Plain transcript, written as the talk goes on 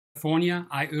California,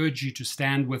 I urge you to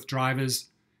stand with drivers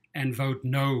and vote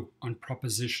no on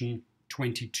Proposition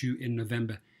 22 in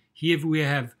November. Here we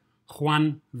have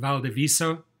Juan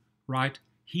Valdivieso, right?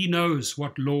 He knows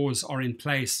what laws are in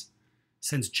place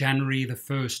since January the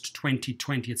 1st,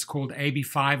 2020. It's called AB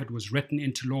 5. It was written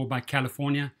into law by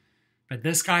California. But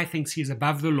this guy thinks he's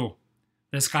above the law.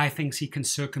 This guy thinks he can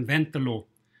circumvent the law.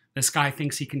 This guy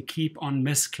thinks he can keep on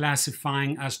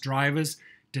misclassifying us drivers,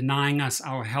 denying us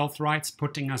our health rights,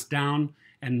 putting us down,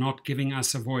 and not giving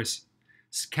us a voice.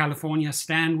 California,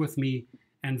 stand with me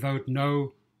and vote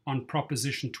no on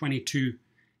Proposition 22,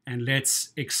 and let's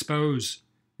expose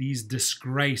these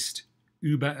disgraced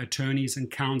Uber attorneys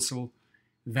and counsel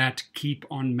that keep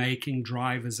on making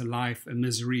drivers' life a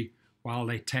misery while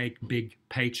they take big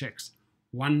paychecks.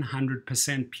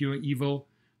 100% pure evil,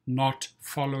 not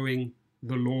following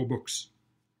the law books,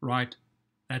 right?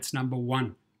 That's number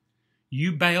one.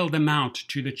 You bailed them out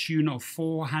to the tune of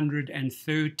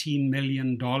 $413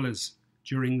 million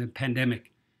during the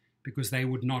pandemic because they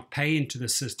would not pay into the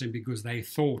system because they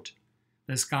thought,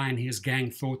 this guy and his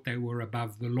gang thought they were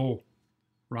above the law,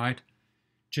 right?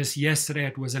 Just yesterday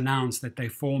it was announced that they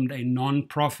formed a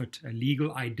non-profit, a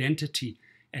legal identity,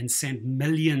 and sent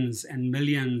millions and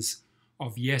millions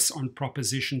of yes on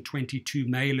Proposition 22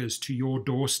 mailers to your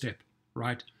doorstep,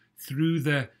 right? Through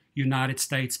the United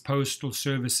States Postal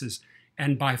Services.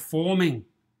 And by forming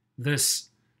this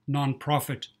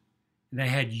non-profit, they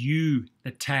had you,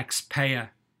 the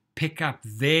taxpayer, pick up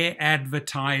their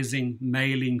advertising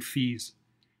mailing fees.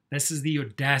 This is the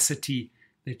audacity,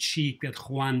 the cheek that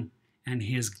Juan and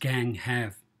his gang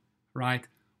have, right?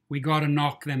 We got to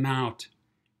knock them out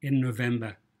in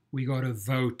November. We got to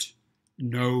vote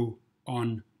no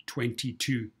on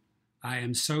 22. I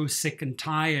am so sick and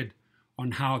tired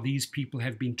on how these people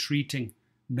have been treating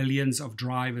millions of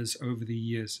drivers over the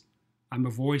years. I'm a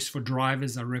voice for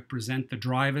drivers. I represent the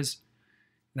drivers.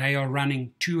 They are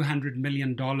running $200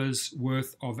 million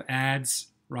worth of ads,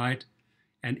 right?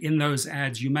 And in those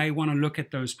ads, you may want to look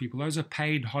at those people. Those are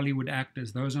paid Hollywood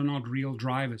actors. Those are not real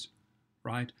drivers,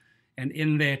 right? And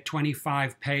in their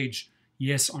 25-page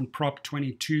yes on Prop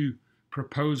 22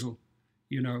 proposal,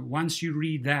 you know, once you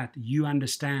read that, you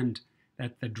understand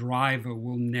that the driver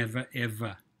will never,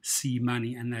 ever see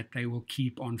money and that they will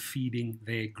keep on feeding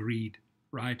their greed,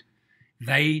 right?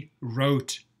 They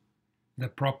wrote the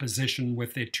proposition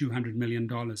with their $200 million.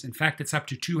 In fact, it's up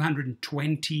to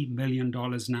 $220 million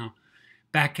now.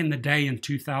 Back in the day in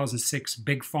 2006,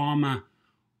 Big Pharma,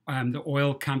 the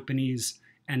oil companies,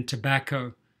 and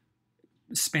tobacco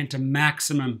spent a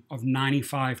maximum of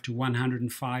 $95 to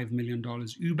 $105 million.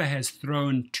 Uber has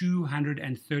thrown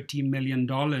 $230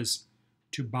 million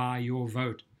to buy your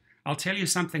vote. I'll tell you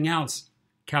something else,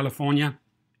 California.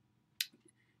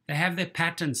 They have their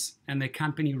patents and their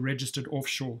company registered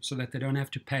offshore so that they don't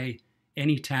have to pay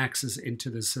any taxes into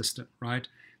the system, right?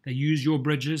 They use your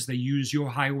bridges, they use your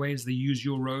highways, they use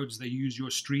your roads, they use your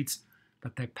streets,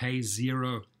 but they pay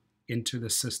zero into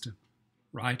the system,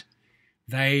 right?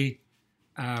 They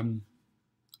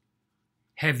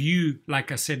have you,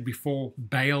 like I said before,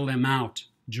 bail them out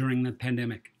during the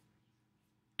pandemic.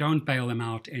 Don't bail them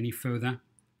out any further.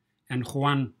 And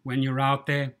Juan, when you're out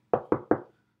there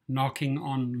knocking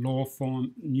on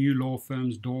new law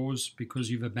firms' doors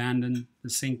because you've abandoned the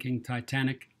sinking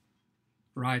Titanic,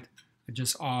 right? I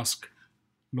just ask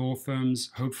law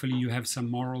firms, hopefully you have some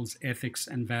morals, ethics,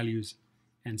 and values,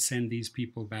 and send these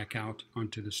people back out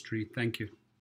onto the street. Thank you.